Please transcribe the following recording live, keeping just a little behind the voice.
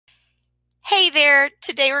Hey there!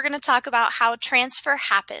 Today we're going to talk about how transfer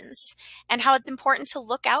happens and how it's important to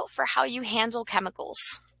look out for how you handle chemicals.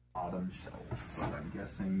 Bottom shelf, but I'm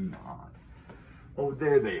guessing not. Oh,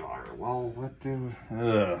 there they are. Well, what do...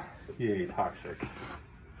 yay, toxic.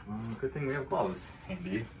 Good thing we have gloves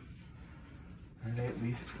handy. Are they at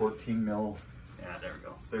least 14 mil? Yeah, there we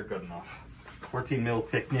go. They're good enough. 14 mil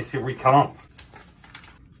thickness, here we come.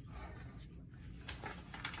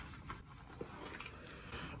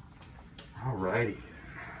 Alrighty.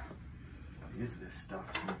 Is this stuff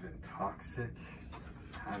even toxic?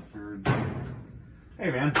 Hazard? Hey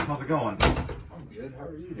man, how's it going? I'm good. How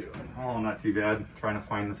are you doing? Oh, not too bad. Trying to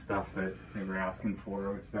find the stuff that they were asking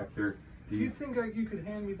for. I expect there. Do you think you could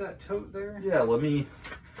hand me that tote there? Yeah, let me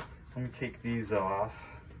take these off.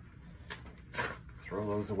 Throw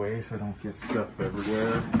those away so I don't get stuff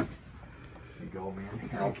everywhere. There you go, man.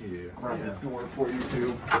 Thank you. Grab Yeah. the door for you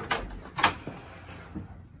too.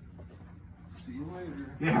 See you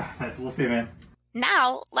later. Yeah, we'll see, man.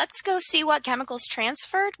 Now, let's go see what chemicals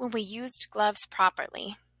transferred when we used gloves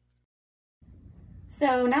properly.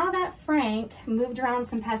 So now that Frank moved around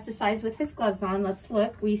some pesticides with his gloves on, let's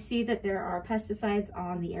look. We see that there are pesticides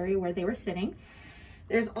on the area where they were sitting.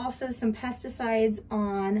 There's also some pesticides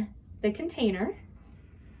on the container.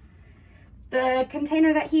 The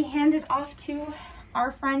container that he handed off to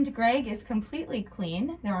our friend Greg is completely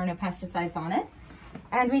clean. There are no pesticides on it.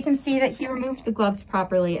 And we can see that he removed the gloves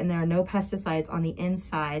properly and there are no pesticides on the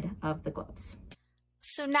inside of the gloves.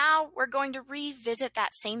 So now we're going to revisit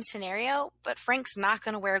that same scenario, but Frank's not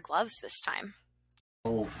going to wear gloves this time.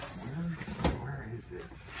 Oh, where is it?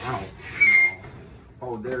 Oh, no.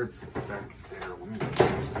 Oh, there it's back there. Let me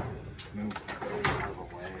move those out of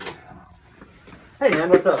the way. Hey man,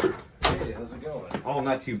 what's up? Hey, how's it going? Oh,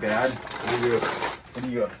 not too bad. What are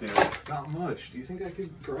you up to? Not much. Do you think I could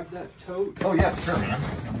grab that tote? Oh yeah, sure, man.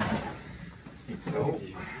 Thank you.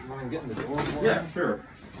 You mind getting the door for Yeah, me? sure.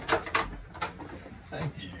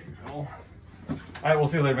 Thank you. All right, we'll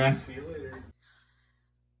see you later, man. See you later.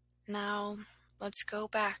 Now, let's go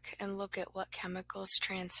back and look at what chemicals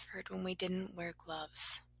transferred when we didn't wear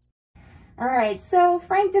gloves. All right, so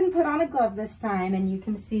Frank didn't put on a glove this time, and you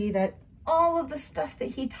can see that all of the stuff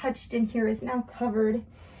that he touched in here is now covered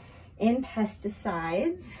in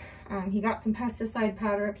pesticides. He got some pesticide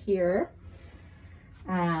powder up here.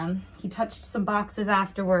 He touched some boxes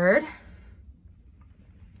afterward.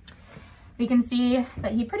 We can see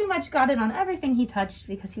that he pretty much got it on everything he touched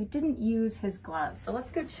because he didn't use his gloves. So let's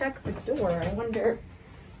go check the door. I wonder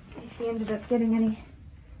if he ended up getting any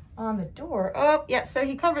on the door. Oh, yeah, so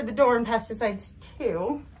he covered the door in pesticides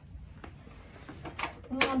too.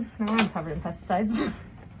 And now I'm covered in pesticides.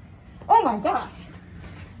 Oh my gosh.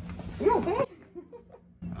 You okay?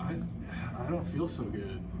 I don't feel so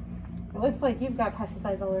good. It looks like you've got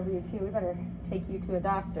pesticides all over you too. We better take you to a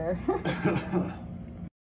doctor.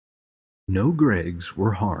 No Gregs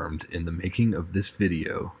were harmed in the making of this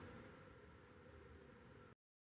video.